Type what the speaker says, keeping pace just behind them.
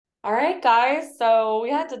All right, guys. So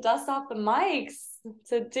we had to dust off the mics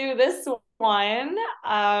to do this one.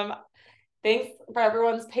 Um, Thanks for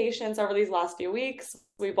everyone's patience over these last few weeks.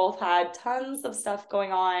 We both had tons of stuff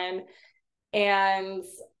going on. And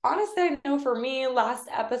honestly, I know for me, last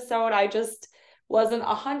episode, I just wasn't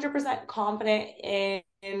 100% confident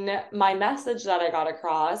in my message that I got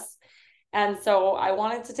across. And so I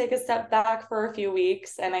wanted to take a step back for a few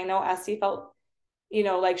weeks. And I know Esty felt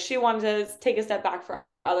like she wanted to take a step back for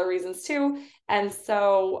other reasons too. And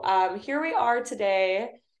so here we are today,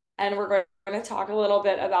 and we're going to talk a little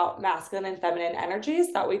bit about masculine and feminine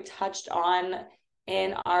energies that we touched on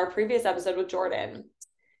in our previous episode with Jordan.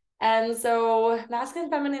 And so masculine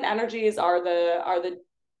and feminine energies are the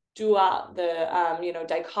dual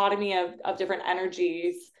dichotomy of different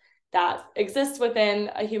energies that exist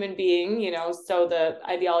within a human being, so the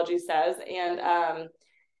ideology says. And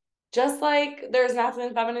just like there's masculine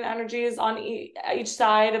and feminine energies on each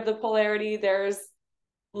side of the polarity, there's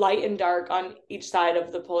light and dark on each side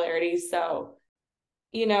of the polarity. So,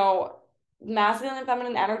 you know, masculine and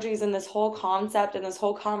feminine energies in this whole concept and this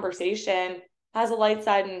whole conversation has a light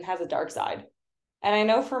side and has a dark side. And I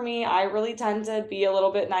know for me, I really tend to be a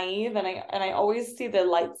little bit naive, and I always see the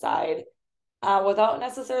light side without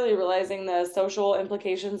necessarily realizing the social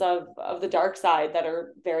implications of the dark side that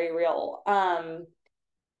are very real.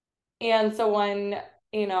 And so when,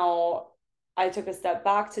 you know, I took a step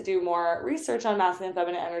back to do more research on masculine and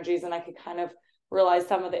feminine energies, and I could kind of realize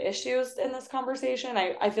some of the issues in this conversation.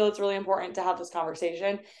 I feel it's really important to have this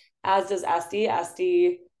conversation, as does Esty.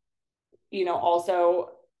 Esty, also,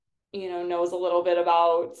 knows a little bit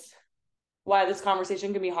about why this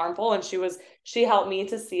conversation can be harmful. And she helped me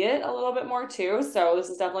to see it a little bit more too. So this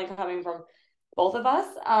is definitely coming from both of us.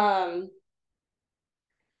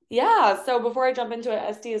 Yeah. So before I jump into it,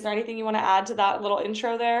 Esty, is there anything you want to add to that little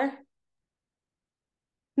intro there?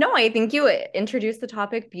 No, I think you introduced the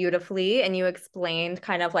topic beautifully and you explained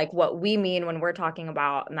kind of like what we mean when we're talking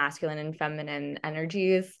about masculine and feminine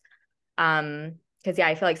energies. Because yeah,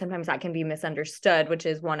 I feel like sometimes that can be misunderstood, which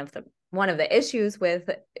is one of the issues with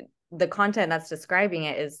the content that's describing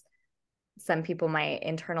it is some people might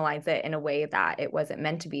internalize it in a way that it wasn't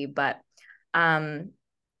meant to be. But um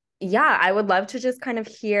yeah, I would love to just kind of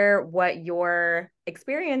hear what your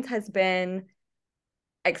experience has been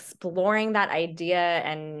exploring that idea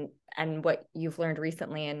and what you've learned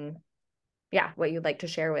recently and yeah, what you'd like to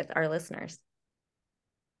share with our listeners.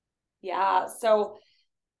 Yeah. So,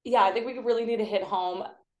 yeah, I think we really need to hit home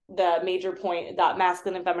the major point that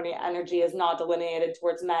masculine and feminine energy is not delineated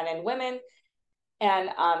towards men and women,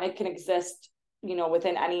 and it can exist,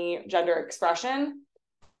 within any gender expression.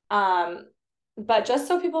 Um, but just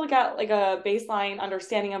so people get like a baseline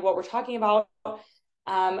understanding of what we're talking about,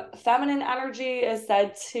 feminine energy is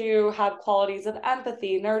said to have qualities of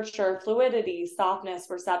empathy, nurture, fluidity, softness,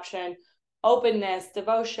 reception, openness,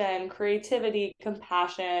 devotion, creativity,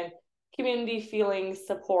 compassion, community feelings,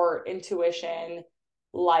 support, intuition,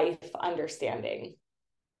 life, understanding.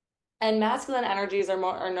 And masculine energies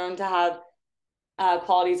are known to have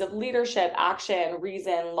qualities of leadership, action,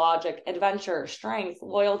 reason, logic, adventure, strength,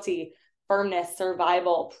 loyalty, firmness,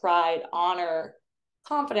 survival, pride, honor,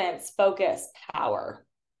 confidence, focus, power.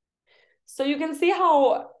 So you can see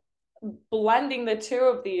how blending the two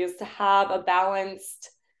of these to have a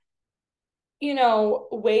balanced,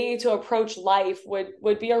 way to approach life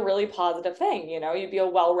would be a really positive thing. You'd be a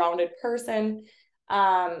well-rounded person,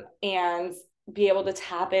 and be able to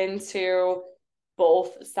tap into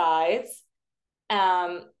both sides,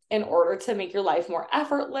 in order to make your life more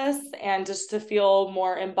effortless and just to feel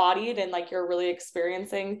more embodied and like you're really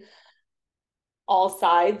experiencing all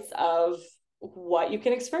sides of what you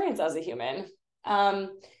can experience as a human.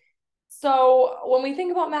 So when we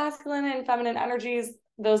think about masculine and feminine energies,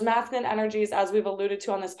 those masculine energies, as we've alluded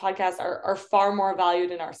to on this podcast, are far more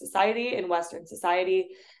valued in our society, in Western society.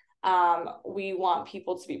 We want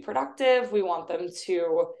people to be productive. We want them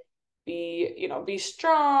to be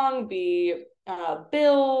strong,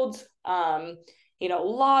 build,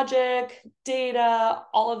 logic, data,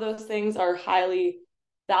 all of those things are highly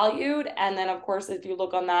valued. And then of course, if you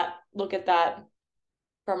look at that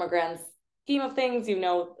from a grand scheme of things,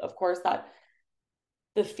 of course, that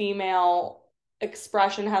the female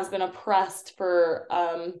expression has been oppressed for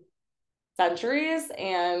centuries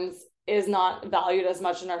and is not valued as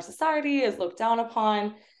much in our society, is looked down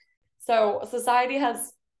upon. So society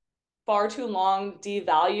has far too long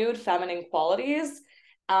devalued feminine qualities,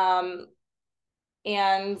 um,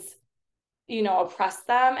 and oppressed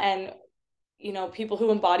them. And people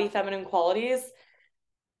who embody feminine qualities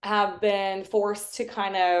have been forced to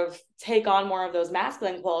kind of take on more of those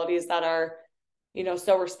masculine qualities that are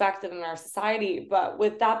so respected in our society. But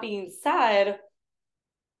with that being said,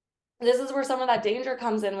 this is where some of that danger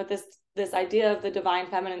comes in with this idea of the divine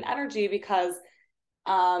feminine energy, because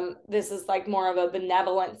this is like more of a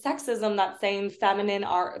benevolent sexism that's saying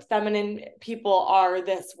feminine people are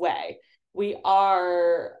this way. We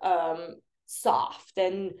are soft,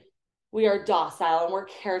 and we are docile, and we're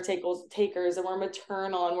caretakers, and we're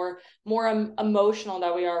maternal, and we're more emotional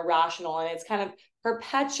than we are rational. And it's kind of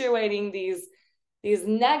perpetuating these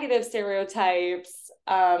negative stereotypes,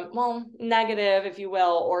 well, negative, if you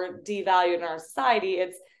will, or devalued in our society.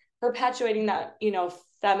 It's perpetuating that,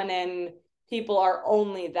 feminine people are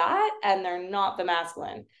only that, and they're not the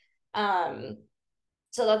masculine.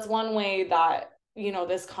 So that's one way that,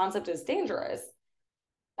 this concept is dangerous.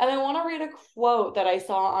 And I want to read a quote that I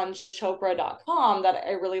saw on Chopra.com that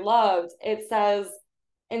I really loved. It says,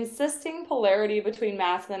 insisting polarity between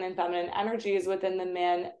masculine and feminine energies within the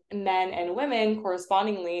men and women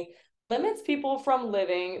correspondingly limits people from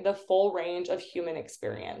living the full range of human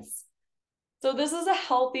experience. So this is a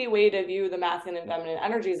healthy way to view the masculine and feminine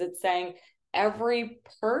energies. It's saying every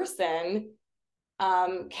person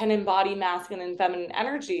can embody masculine and feminine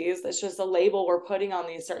energies. It's just a label we're putting on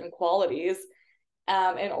these certain qualities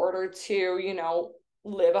in order to,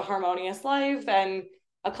 live a harmonious life and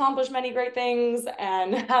accomplish many great things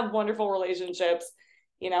and have wonderful relationships.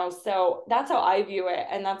 So that's how I view it.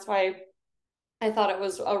 And that's why I thought it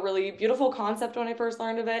was a really beautiful concept when I first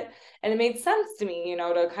learned of it. And it made sense to me,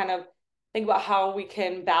 to kind of think about how we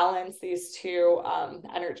can balance these two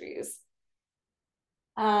energies.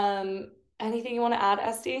 Anything you want to add,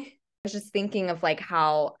 Esty? I was just thinking of like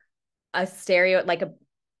how a stereotype,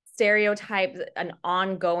 an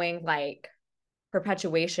ongoing like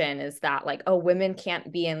perpetuation is that like, oh, women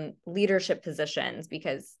can't be in leadership positions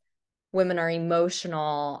because women are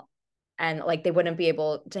emotional and like they wouldn't be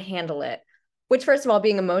able to handle it. Which, first of all,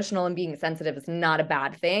 being emotional and being sensitive is not a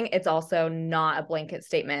bad thing. It's also not a blanket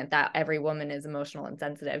statement that every woman is emotional and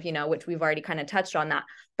sensitive, which we've already kind of touched on that.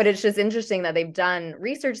 But it's just interesting that they've done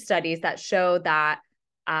research studies that show that,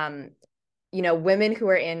 women who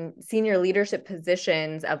are in senior leadership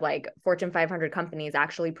positions of like Fortune 500 companies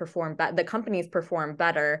actually the companies perform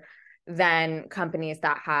better than companies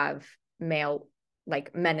that have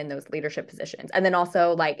men in those leadership positions. And then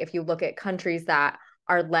also, like, if you look at countries that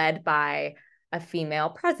are led by a female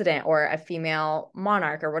president or a female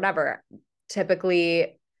monarch or whatever,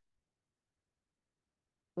 typically,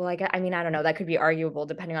 well, I don't know, that could be arguable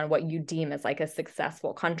depending on what you deem as like a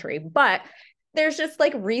successful country. But there's just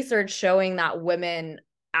like research showing that women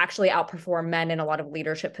actually outperform men in a lot of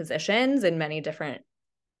leadership positions in many different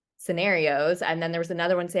scenarios. And then there was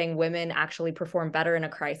another one saying women actually perform better in a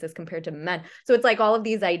crisis compared to men. So it's like all of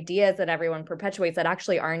these ideas that everyone perpetuates that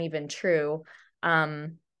actually aren't even true.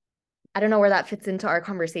 I don't know where that fits into our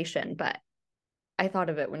conversation, but I thought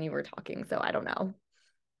of it when you were talking, so I don't know.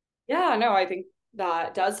 Yeah, no, I think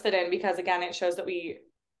that does fit in, because again, it shows that we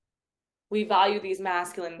value these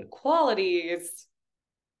masculine qualities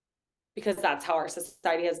because that's how our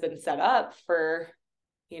society has been set up for,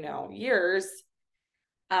 years.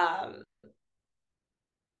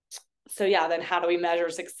 So yeah, then how do we measure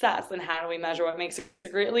success, and how do we measure what makes a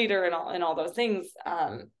great leader, and all those things?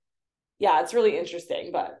 Yeah, it's really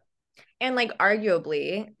interesting. And like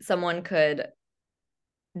arguably someone could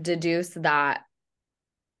deduce that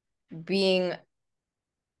being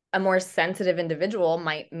a more sensitive individual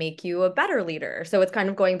might make you a better leader. So it's kind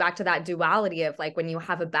of going back to that duality of like when you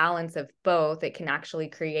have a balance of both, it can actually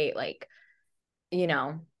create like,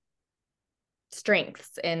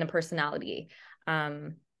 strengths in a personality.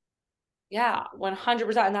 Yeah,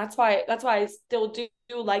 100%. And that's why I still do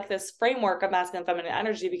like this framework of masculine and feminine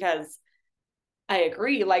energy, because I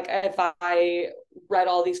agree. Like if I read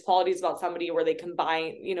all these qualities about somebody where they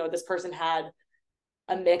combine, this person had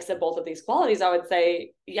a mix of both of these qualities, I would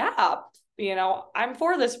say, yeah, I'm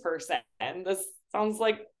for this person. And this sounds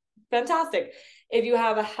like fantastic. If you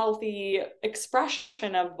have a healthy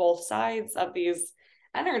expression of both sides of these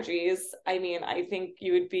energies, I think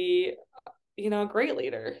you would be, a great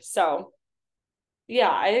leader. So yeah,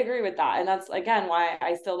 I agree with that. And that's again why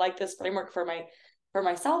I still like this framework for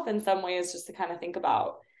myself in some ways, just to kind of think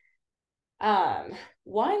about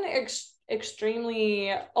one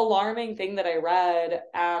extremely alarming thing that I read,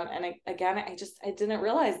 and I didn't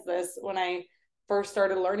realize this when I first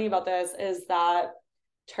started learning about this, is that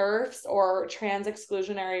TERFs, or trans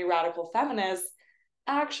exclusionary radical feminists,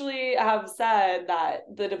 actually have said that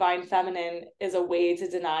the divine feminine is a way to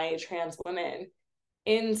deny trans women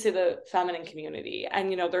into the feminine community.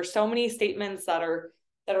 And there's so many statements that are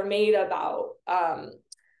made about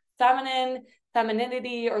feminine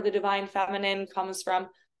femininity or the divine feminine comes from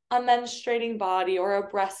a menstruating body or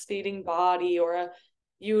a breastfeeding body or a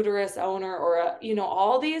uterus owner or a,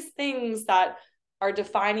 all these things that are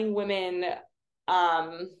defining women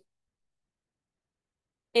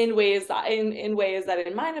in ways that in ways that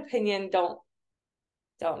in my opinion don't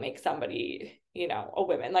make somebody, a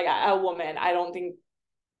woman, like a woman. I don't think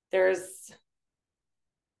there's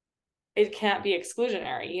it can't be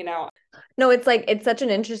exclusionary. No, it's like it's such an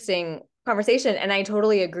interesting conversation, and I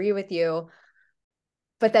totally agree with you.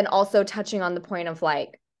 But then also touching on the point of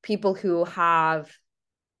like people who have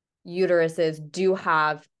uteruses do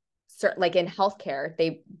have certain, like in healthcare,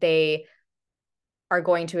 they are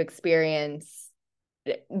going to experience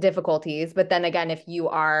difficulties. But then again, if you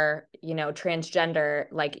are, transgender,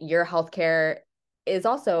 like your healthcare is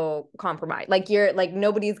also compromised. Like you're like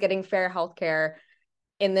nobody's getting fair healthcare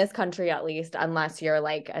in this country, at least, unless you're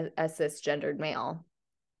like a cisgendered male,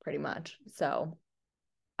 pretty much. So,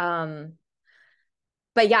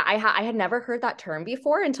 but yeah, I had never heard that term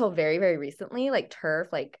before until very, very recently, like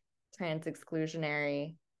TERF, like trans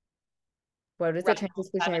exclusionary. What is it? Trans Radical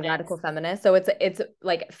exclusionary radical feminist. feminist. So it's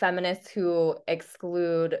like feminists who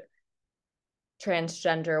exclude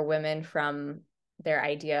transgender women from their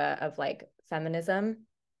idea of like feminism.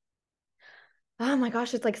 Oh my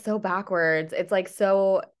gosh, it's like so backwards. It's like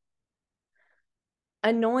so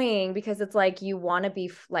annoying because it's like you want to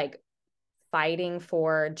be like fighting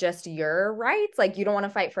for just your rights. Like you don't want to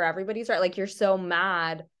fight for everybody's right. Like you're so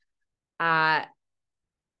mad at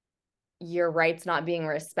your rights not being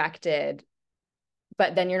respected,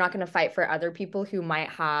 but then you're not going to fight for other people who might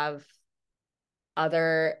have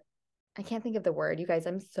other, I can't think of the word. You guys,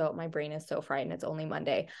 my brain is so fried and it's only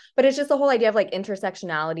Monday. But it's just the whole idea of like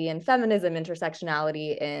intersectionality and feminism,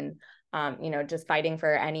 intersectionality in just fighting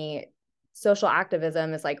for any social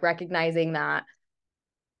activism is like recognizing that,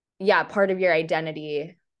 yeah, part of your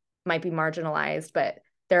identity might be marginalized, but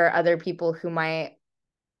there are other people who might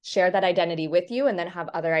share that identity with you and then have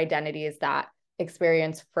other identities that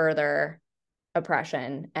experience further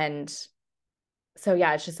oppression. And so,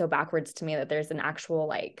 yeah, it's just so backwards to me that there's an actual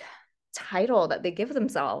like title that they give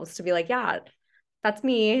themselves to be like, yeah, that's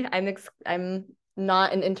me. I'm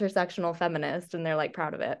not an intersectional feminist, and they're like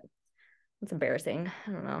proud of it. It's embarrassing.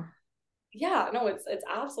 I don't know. Yeah, no, it's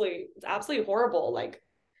absolutely horrible. Like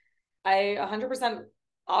I 100%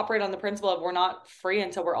 operate on the principle of we're not free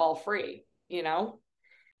until we're all free.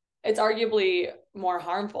 It's arguably more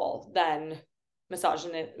harmful than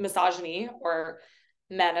misogyny or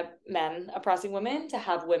men oppressing women to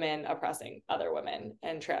have women oppressing other women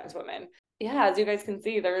and trans women. Yeah, as you guys can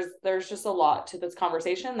see, there's just a lot to this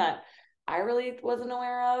conversation that I really wasn't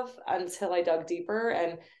aware of until I dug deeper.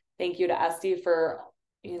 And thank you to Esty for,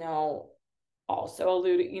 you know, also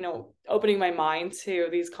alluding, opening my mind to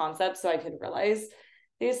these concepts so I could realize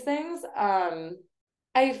these things.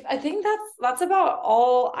 I think that's about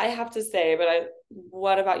all I have to say. But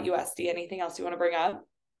what about USD? Anything else you want to bring up?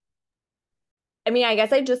 I mean, I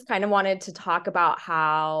guess I just kind of wanted to talk about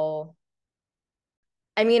how,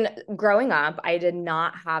 I mean, growing up, I did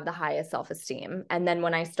not have the highest self-esteem. And then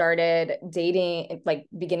when I started dating, like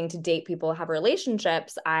beginning to date people, have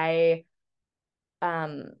relationships, um,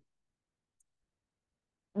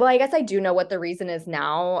 well, I guess I do know what the reason is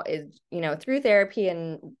now is, through therapy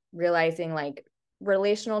and realizing like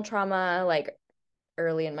relational trauma, like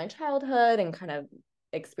early in my childhood and kind of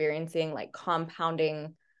experiencing like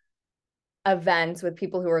compounding events with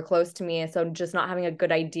people who were close to me. So just not having a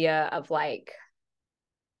good idea of like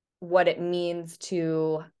what it means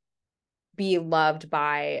to be loved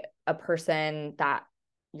by a person that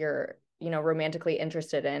you're, romantically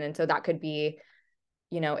interested in. And so that could be,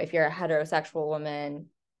 if you're a heterosexual woman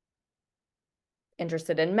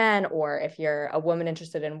interested in men, or if you're a woman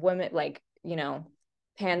interested in women, like,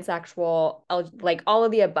 pansexual, like all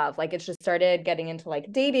of the above. Like it's just started getting into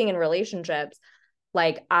like dating and relationships.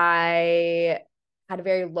 Like I had a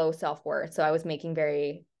very low self-worth. So I was making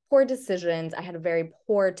very poor decisions. I had a very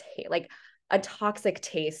poor taste, like a toxic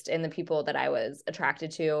taste in the people that I was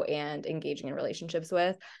attracted to and engaging in relationships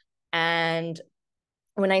with. And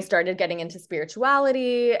when I started getting into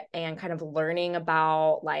spirituality and kind of learning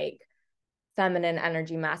about like feminine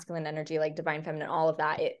energy, masculine energy, like divine feminine, all of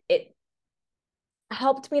that, it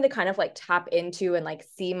helped me to kind of like tap into and like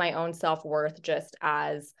see my own self-worth just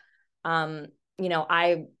as um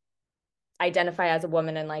I identify as a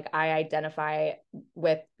woman, and like I identify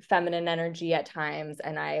with feminine energy at times,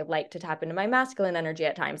 and I like to tap into my masculine energy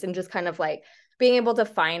at times, and just kind of like being able to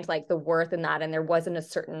find like the worth in that. And there wasn't a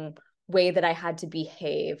certain way that I had to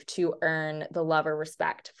behave to earn the love or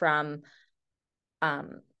respect from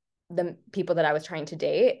the people that I was trying to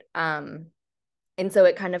date. And so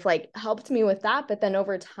it kind of like helped me with that. But then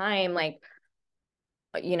over time, like,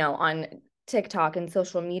 on TikTok and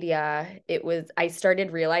social media, I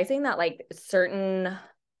started realizing that like certain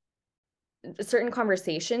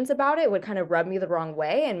conversations about it would kind of rub me the wrong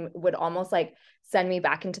way and would almost like send me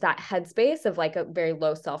back into that headspace of like a very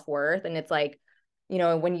low self-worth. And it's like,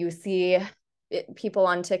 when you see people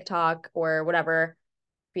on TikTok or whatever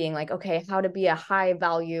being like, okay, how to be a high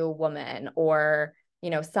value woman, or,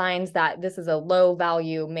 signs that this is a low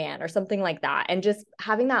value man or something like that. And just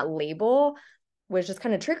having that label was just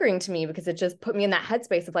kind of triggering to me because it just put me in that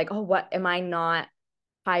headspace of like, oh, what am I not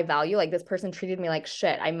high value? Like this person treated me like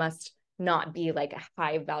shit. I must not be like a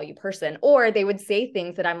high value person. Or they would say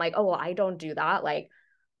things that I'm like, oh, well, I don't do that. Like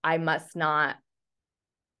I must not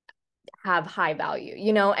have high value,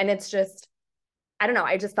 And it's just, I don't know.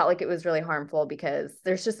 I just felt like it was really harmful because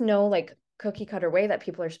there's just no like cookie cutter way that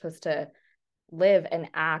people are supposed to live and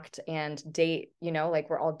act and date, like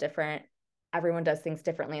we're all different. Everyone does things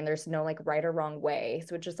differently and there's no like right or wrong way.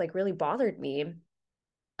 So it just like really bothered me.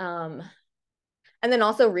 Um, and then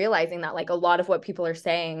also realizing that like a lot of what people are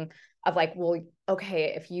saying of like, well,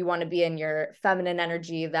 okay, if you want to be in your feminine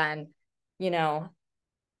energy, then, you know,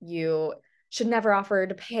 you should never offer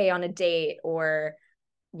to pay on a date, or,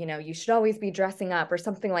 you should always be dressing up or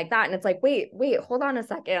something like that. And it's like, wait, hold on a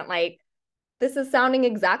second. Like, this is sounding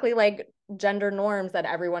exactly like gender norms that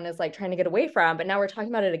everyone is like trying to get away from. But now we're talking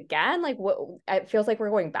about it again. Like, what, it feels like we're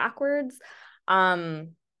going backwards.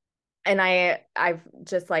 Um, and I've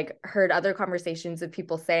just like heard other conversations of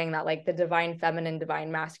people saying that like the divine feminine,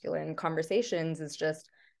 divine masculine conversations is just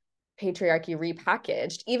patriarchy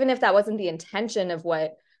repackaged, even if that wasn't the intention of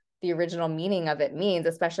what the original meaning of it means,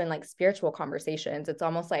 especially in like spiritual conversations. It's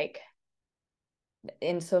almost like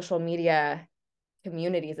in social media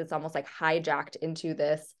communities, it's almost like hijacked into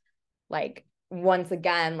this, like, once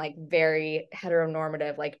again, like very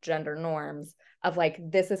heteronormative, like gender norms of like,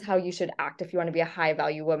 this is how you should act if you want to be a high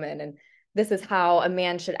value woman. And this is how a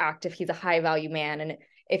man should act if he's a high value man. And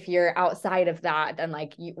if you're outside of that, then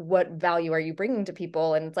like, what value are you bringing to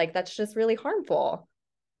people? And it's like, that's just really harmful.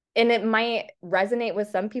 And it might resonate with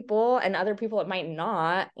some people and other people it might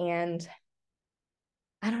not. And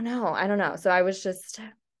I don't know. So I was just,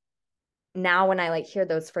 now when I like hear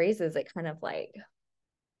those phrases, it kind of like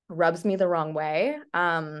rubs me the wrong way.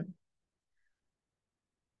 And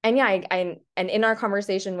yeah, and in our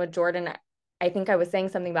conversation with Jordan, I think I was saying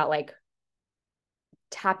something about like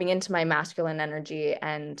tapping into my masculine energy,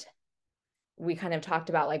 and we kind of talked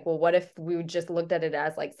about like, well, what if we just looked at it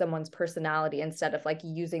as like someone's personality instead of like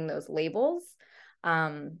using those labels?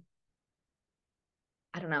 Um,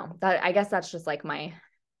 I don't know. That, I guess that's just like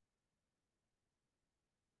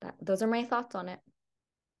those are my thoughts on it.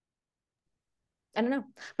 I don't know.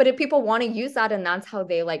 But if people want to use that and that's how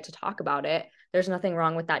they like to talk about it, there's nothing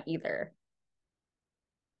wrong with that either.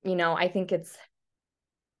 I think it's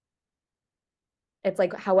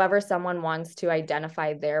like however someone wants to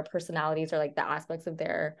identify their personalities or like the aspects of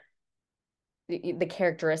the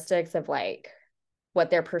characteristics of like what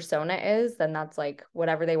their persona is, then that's like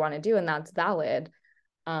whatever they want to do and that's valid.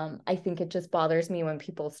 I think it just bothers me when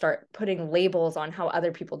people start putting labels on how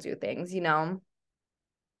other people do things. I don't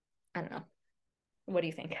know. What do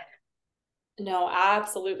you think? No,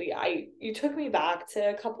 absolutely. You took me back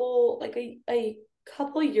to a couple like a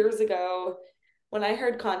couple years ago when I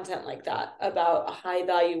heard content like that about a high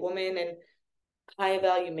value woman and high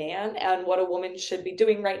value man and what a woman should be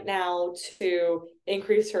doing right now to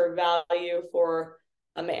increase her value for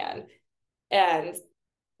a man. And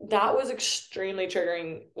that was extremely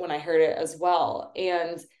triggering when I heard it as well.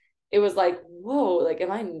 And it was like, whoa, like,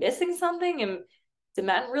 am I missing something? And do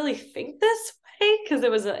men really think this way? Because it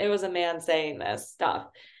was a man saying this stuff.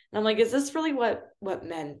 And I'm like, is this really what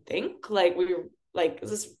men think? Is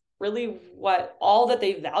this really what all that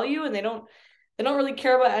they value? And they don't really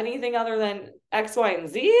care about anything other than X, Y, and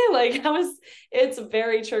Z. It's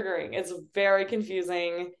very triggering. It's very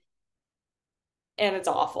confusing and it's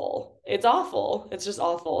awful. It's awful. It's just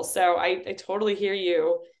awful. So I totally hear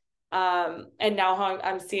you. And now how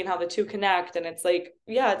I'm seeing how the two connect, and it's like,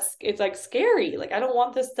 yeah, it's like scary. Like I don't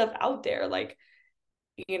want this stuff out there. Like,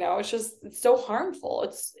 it's so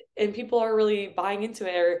harmful. And people are really buying into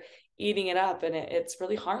it or eating it up, and it's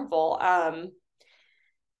really harmful.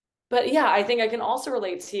 But yeah, I think I can also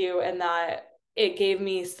relate to you in that it gave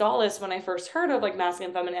me solace when I first heard of like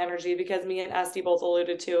masculine feminine energy, because me and Esty both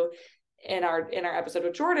alluded to in our episode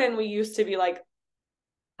with Jordan, we used to be like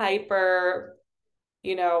hyper,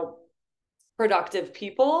 you know, productive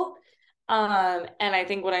people. And I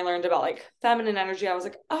think when I learned about like feminine energy, I was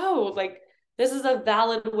like, oh, like this is a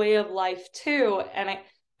valid way of life too. And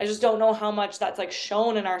I just don't know how much that's like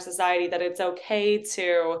shown in our society that it's okay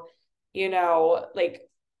to, you know, like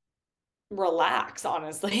relax,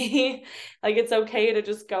 honestly. Like it's okay to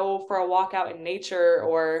just go for a walk out in nature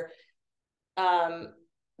or um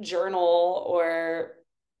journal or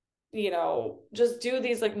just do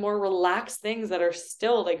these like more relaxed things that are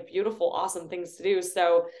still like beautiful, awesome things to do.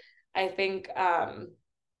 So I think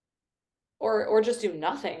or just do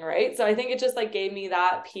nothing, right? So I think it just like gave me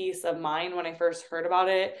that peace of mind when I first heard about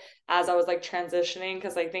it as I was like transitioning,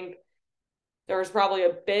 because I think there was probably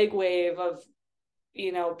a big wave of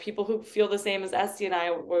people who feel the same as Esty and I,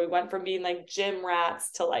 where we went from being like gym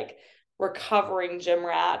rats to like recovering gym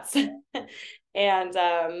rats. And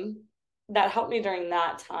that helped me during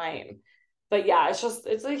that time. But yeah,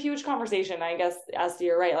 it's a huge conversation. I guess Esty,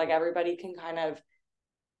 you're right. Like everybody can kind of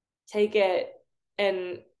take it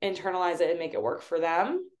and internalize it and make it work for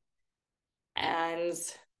them. And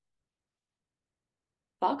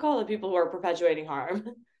fuck all the people who are perpetuating harm,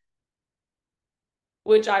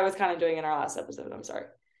 which I was kind of doing in our last episode. I'm sorry.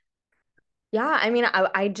 Yeah, I mean,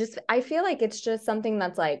 I feel like it's just something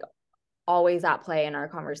that's like always at play in our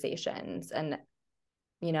conversations. And,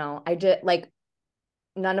 I just like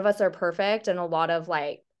none of us are perfect. And a lot of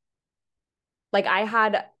like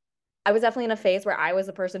I was definitely in a phase where I was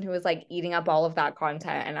the person who was like eating up all of that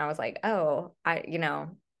content. And I was like, oh, I'm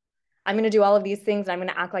going to do all of these things. And I'm going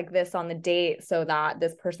to act like this on the date so that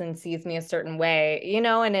this person sees me a certain way,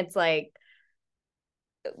 and it's like,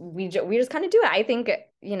 we just kind of do it.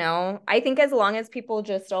 I think as long as people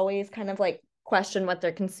just always kind of like question what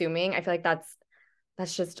they're consuming, I feel like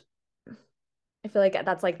that's just I feel like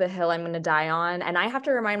that's like the hill I'm going to die on. And I have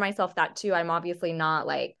to remind myself that too. I'm obviously not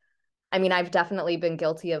like, I mean, I've definitely been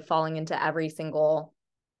guilty of falling into every single,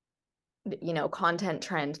 content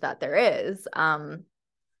trend that there is.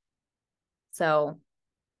 So,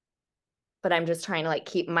 but I'm just trying to like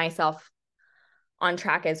keep myself on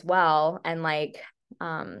track as well. And like,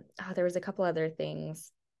 there was a couple other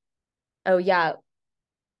things. Oh yeah.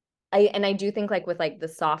 I do think like with like the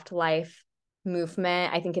soft life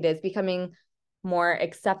movement, I think it is becoming more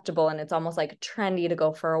acceptable, and it's almost like trendy to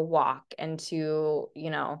go for a walk and to,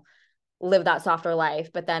 live that softer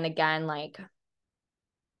life. But then again, like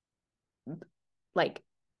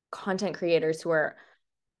content creators who are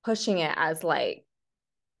pushing it as like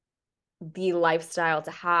the lifestyle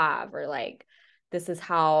to have, or like this is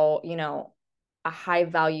how, a high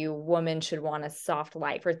value woman should want a soft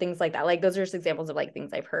life, or things like that. Like those are just examples of like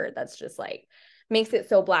things I've heard that's just like makes it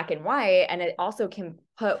so black and white. And it also can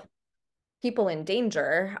put people in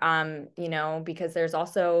danger, because there's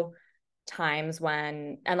also times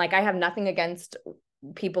when, and like I have nothing against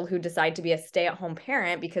people who decide to be a stay-at-home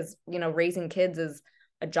parent, because raising kids is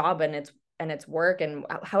a job, and it's work, and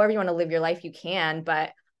however you want to live your life you can.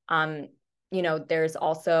 But there's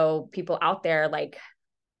also people out there like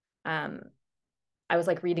I was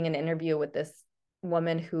like reading an interview with this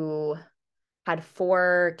woman who had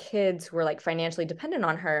 4 kids who were like financially dependent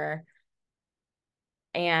on her,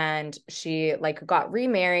 and she like got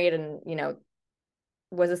remarried and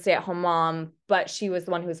was a stay-at-home mom, but she was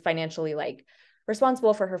the one who was financially like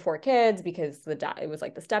responsible for her 4 kids, because the dad, it was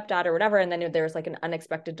like the stepdad or whatever. And then there was like an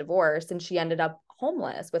unexpected divorce, and she ended up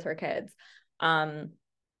homeless with her kids.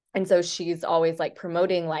 And so she's always like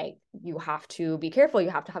promoting like, you have to be careful, you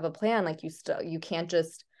have to have a plan, like you can't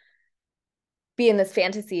just be in this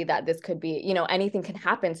fantasy that this could be, anything can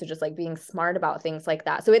happen. So just like being smart about things like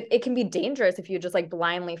that. So it can be dangerous if you just like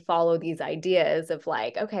blindly follow these ideas of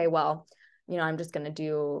like, okay, well, I'm just going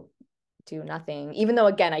to do nothing. Even though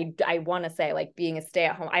again, I want to say like being a stay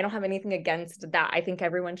at home, I don't have anything against that. I think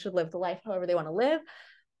everyone should live the life however they want to live.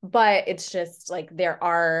 But it's just like there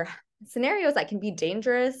are scenarios that can be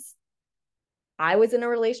dangerous. I was in a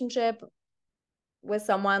relationship with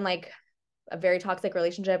someone, like a very toxic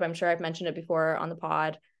relationship. I'm sure I've mentioned it before on the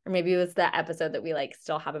pod, or maybe it was the episode that we like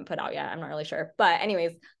still haven't put out yet. I'm not really sure. But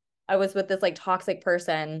anyways, I was with this like toxic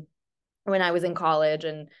person when I was in college,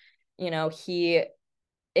 and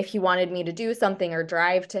if he wanted me to do something or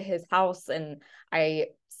drive to his house and I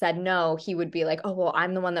said no, he would be like, "Oh, well,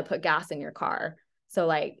 I'm the one that put gas in your car." So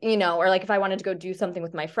like, or like if I wanted to go do something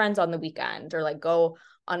with my friends on the weekend, or like go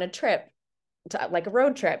on a trip, to like a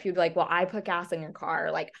road trip, he'd be like, "Well, I put gas in your car."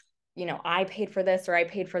 Like, I paid for this or I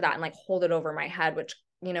paid for that, and like hold it over my head, which,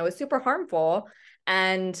 is super harmful.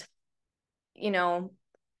 And, you know,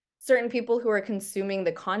 certain people who are consuming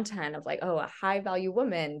the content of like, oh, a high value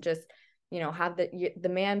woman, just, have the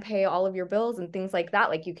man pay all of your bills and things like that.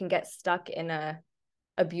 Like you can get stuck in a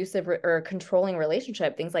abusive or controlling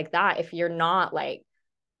relationship, things like that, if you're not like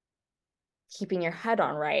keeping your head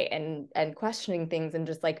on right and questioning things and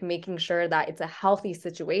just like making sure that it's a healthy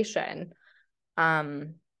situation.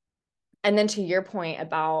 And then to your point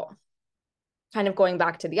about kind of going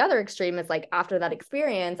back to the other extreme is like after that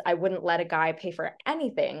experience, I wouldn't let a guy pay for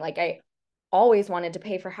anything. Like I always wanted to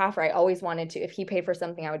pay for half, or I always wanted to, if he paid for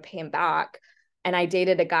something, I would pay him back. And I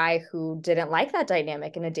dated a guy who didn't like that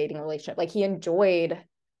dynamic in a dating relationship. Like he enjoyed,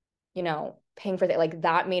 paying for that. Like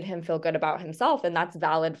that made him feel good about himself. And that's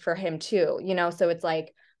valid for him too, So it's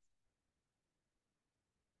like,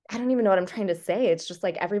 I don't even know what I'm trying to say. It's just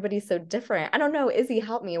like everybody's so different. I don't know. Izzy,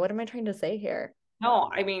 help me. What am I trying to say here? No,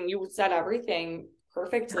 I mean, you said everything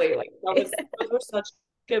perfectly. Like those were such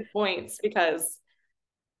good points because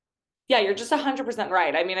yeah, you're just 100%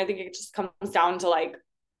 right. I mean, I think it just comes down to like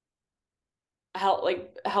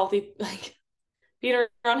healthy, like being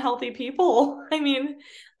around healthy people. I mean,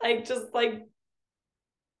 like just like,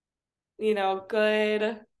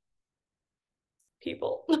 good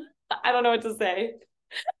people. I don't know what to say.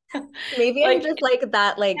 Maybe I'm Like, just like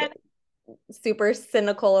that, like super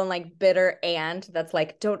cynical and like bitter aunt that's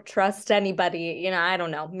like, don't trust anybody. I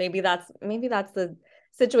don't know. Maybe that's the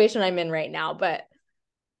situation I'm in right now. But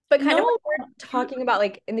kind of no, what we're talking about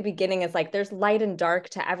like in the beginning is like there's light and dark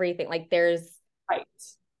to everything. Like right.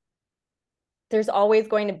 there's always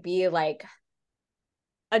going to be like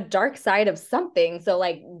a dark side of something. So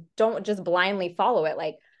like don't just blindly follow it.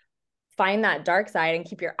 Like find that dark side and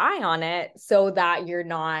keep your eye on it so that you're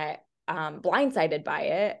not blindsided by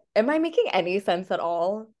it. Am I making any sense at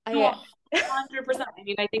all? No, 100%. I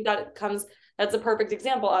mean, I think that's a perfect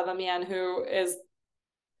example of a man who is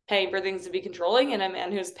paying for things to be controlling and a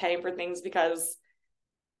man who's paying for things because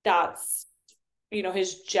that's,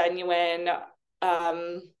 his genuine,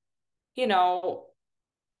 um, you know,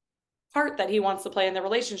 part that he wants to play in the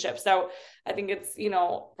relationship. So I think it's,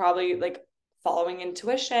 probably like following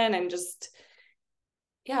intuition and just,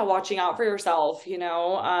 yeah, watching out for yourself,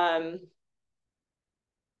 yeah,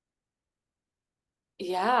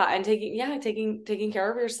 and taking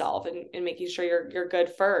care of yourself and making sure you're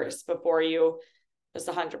good first before you just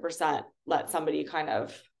 100% let somebody kind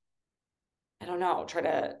of, I don't know, try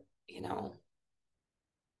to,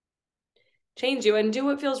 change you and do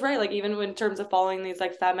what feels right. Like even in terms of following these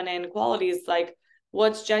like feminine qualities, like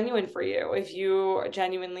what's genuine for you. If you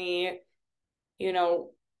genuinely, you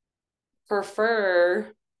know,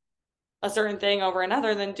 prefer a certain thing over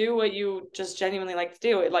another, then do what you just genuinely like to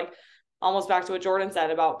do. It like almost back to what Jordan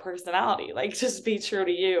said about personality. Like just be true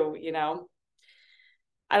to you.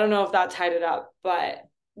 I don't know if that tied it up, but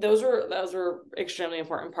those were extremely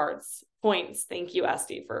important points. Thank you,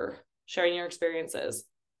 Esty, for sharing your experiences.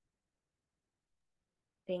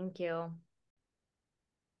 Thank you.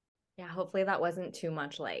 Yeah, hopefully that wasn't too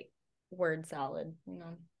much like word salad.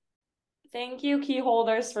 Thank you, key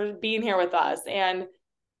holders, for being here with us. And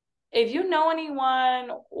if you know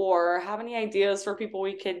anyone or have any ideas for people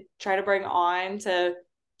we could try to bring on to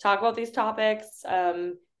talk about these topics,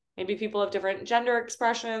 maybe people of different gender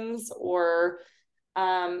expressions or,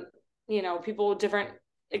 people with different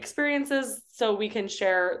experiences so we can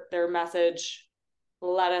share their message,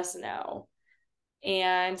 let us know.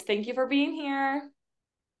 And thank you for being here.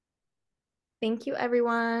 Thank you,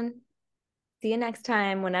 everyone. See you next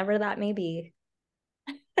time, whenever that may be.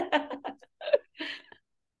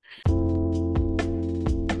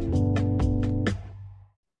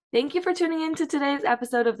 Thank you for tuning in to today's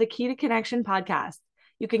episode of the Key to Connection podcast.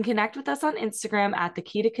 You can connect with us on Instagram at the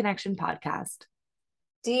Key to Connection podcast.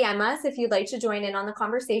 DM us if you'd like to join in on the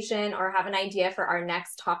conversation or have an idea for our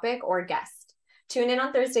next topic or guest. Tune in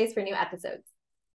on Thursdays for new episodes.